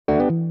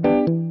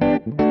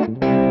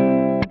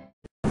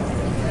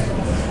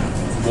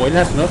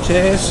Buenas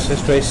noches,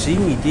 esto es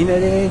Sin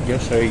Itinere, yo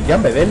soy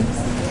Jan Bedel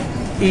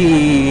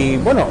y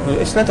bueno,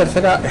 es la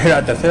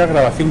tercera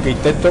grabación que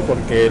intento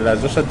porque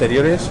las dos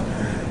anteriores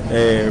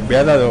me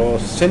ha dado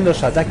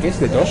sendos ataques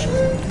de tos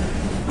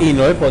y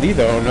no he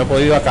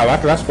podido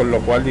acabarlas, con lo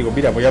cual digo,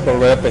 mira, voy a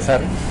volver a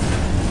empezar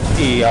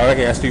y ahora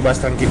que ya estoy más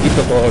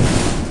tranquilito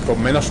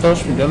con menos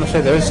tos, yo no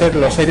sé, deben ser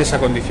los aires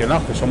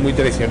acondicionados que son muy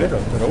traicioneros,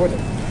 pero bueno.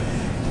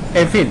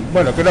 En fin,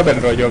 bueno, que no me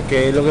enrollo,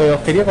 que lo que os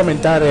quería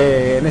comentar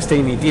en este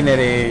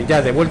itinere ya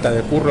de vuelta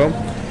del curro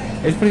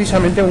es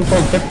precisamente un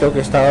concepto que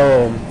he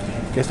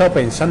estado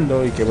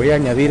pensando y que voy a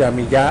añadir a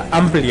mi ya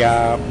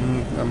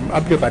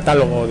amplio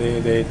catálogo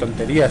de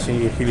tonterías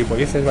y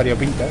gilipolleces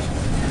variopintas,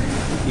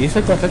 y es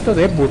el concepto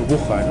de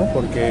burbuja, ¿no?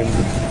 Porque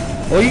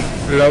hoy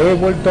lo he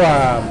vuelto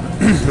a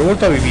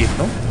vivir,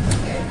 ¿no?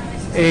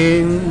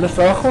 En los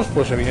trabajos,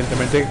 pues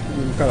evidentemente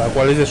cada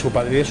cual es de su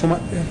padre y de su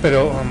madre,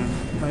 pero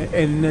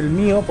en el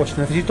mío pues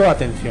necesito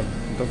atención,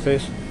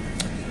 entonces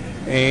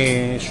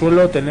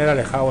suelo tener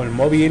alejado el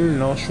móvil,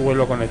 no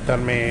suelo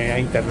conectarme a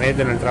internet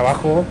en el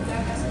trabajo,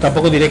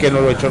 tampoco diré que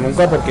no lo he hecho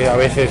nunca porque a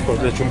veces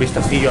pues le echo un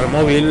vistacillo al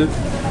móvil,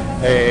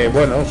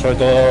 bueno, sobre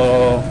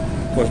todo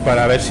pues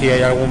para ver si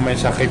hay algún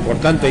mensaje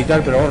importante y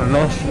tal, pero bueno,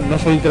 no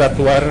suelo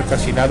interactuar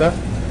casi nada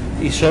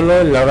y solo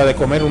en la hora de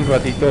comer un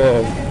ratito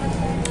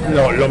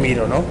lo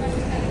miro, ¿no?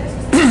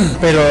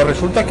 Pero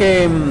resulta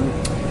que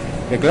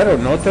claro,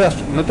 no te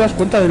das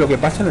cuenta de lo que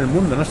pasa en el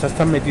mundo, ¿no? Estás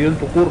tan metido en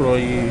tu curro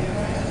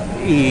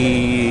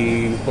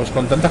y pues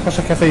con tantas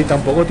cosas que hacer y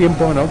tan poco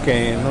tiempo, ¿no?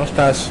 Que no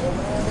estás...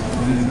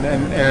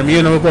 En el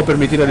mío no me puedo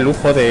permitir el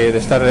lujo de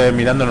estar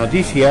mirando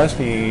noticias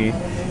ni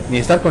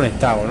estar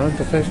conectado, ¿no?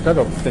 Entonces,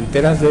 claro, te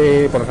enteras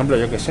de, por ejemplo,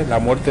 yo qué sé, la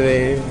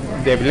muerte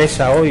de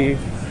Blesa hoy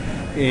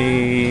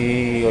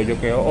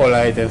o la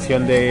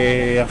detención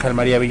de Ángel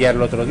María Villar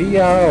el otro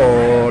día,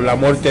 o la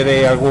muerte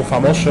de algún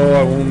famoso,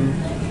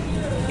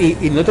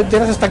 y no te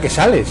enteras hasta que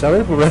sales,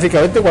 ¿sabes? Pues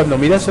prácticamente cuando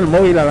miras el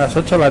móvil a las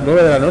 8 o las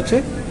 9 de la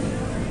noche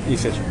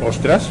dices,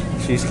 ostras,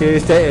 si es que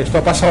esto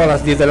ha pasado a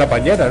las 10 de la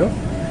mañana, ¿no?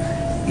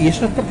 Y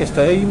eso es porque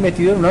estoy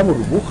metido en una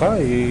burbuja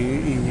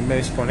y me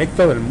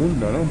desconecto del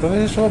mundo, ¿no?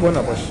 Entonces eso,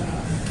 bueno, pues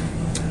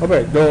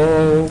hombre,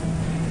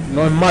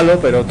 no es malo,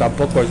 pero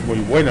tampoco es muy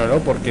bueno, ¿no?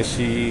 Porque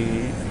si,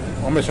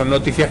 hombre, son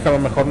noticias que a lo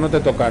mejor no te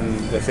tocan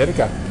de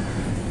cerca,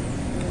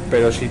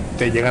 pero si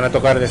te llegan a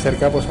tocar de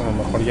cerca, pues a lo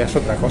mejor ya es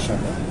otra cosa,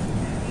 ¿no?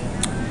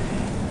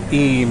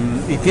 Y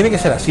tiene que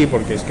ser así,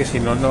 porque es que si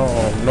no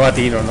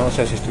atino, ¿no? O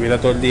sea, si estuviera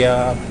todo el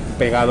día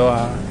pegado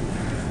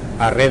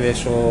a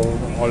redes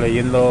o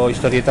leyendo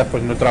historietas,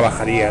 pues no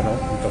trabajaría, ¿no?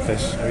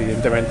 Entonces,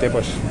 evidentemente,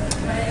 pues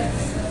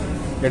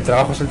el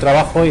trabajo es el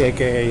trabajo y hay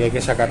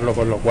que sacarlo,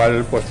 con lo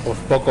cual, pues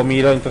poco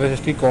miro, entonces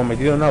estoy como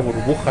metido en una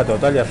burbuja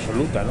total y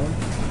absoluta,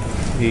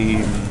 ¿no? Y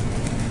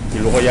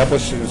luego ya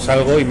pues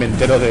salgo y me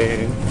entero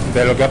de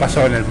lo que ha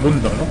pasado en el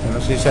mundo, ¿no?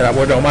 No sé si será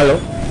bueno o malo,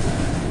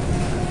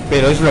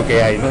 pero es lo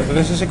que hay, ¿no?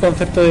 Entonces ese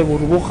concepto de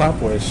burbuja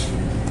pues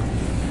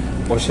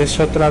es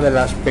otra de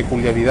las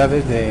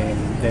peculiaridades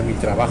de mi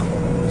trabajo,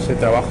 ¿no? Ese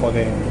trabajo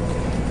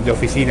de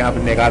oficina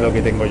abnegado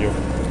que tengo yo.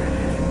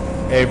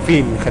 En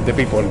fin, gente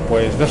people,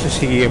 pues no sé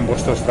si en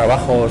vuestros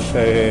trabajos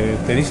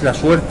tenéis la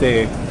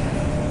suerte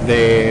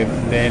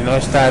de no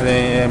estar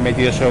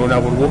metidos en una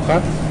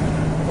burbuja,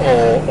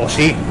 o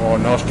sí, o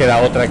no os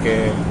queda otra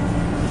que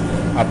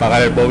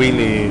apagar el móvil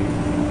y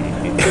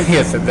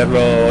encenderlo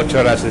 8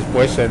 horas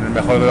después, en el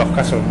mejor de los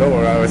casos, ¿no?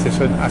 Porque a veces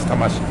son hasta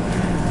más.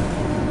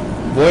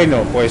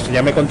 Bueno, pues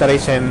ya me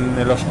contaréis en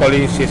los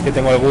callings si es que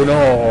tengo alguno,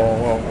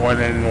 o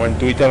en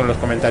Twitter o en los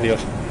comentarios.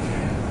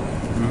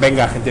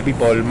 Venga, gente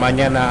people,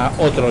 mañana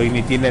otro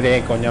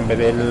itinere con Jan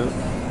Bedel.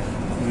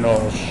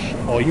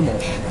 Nos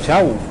oímos.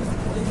 Chao.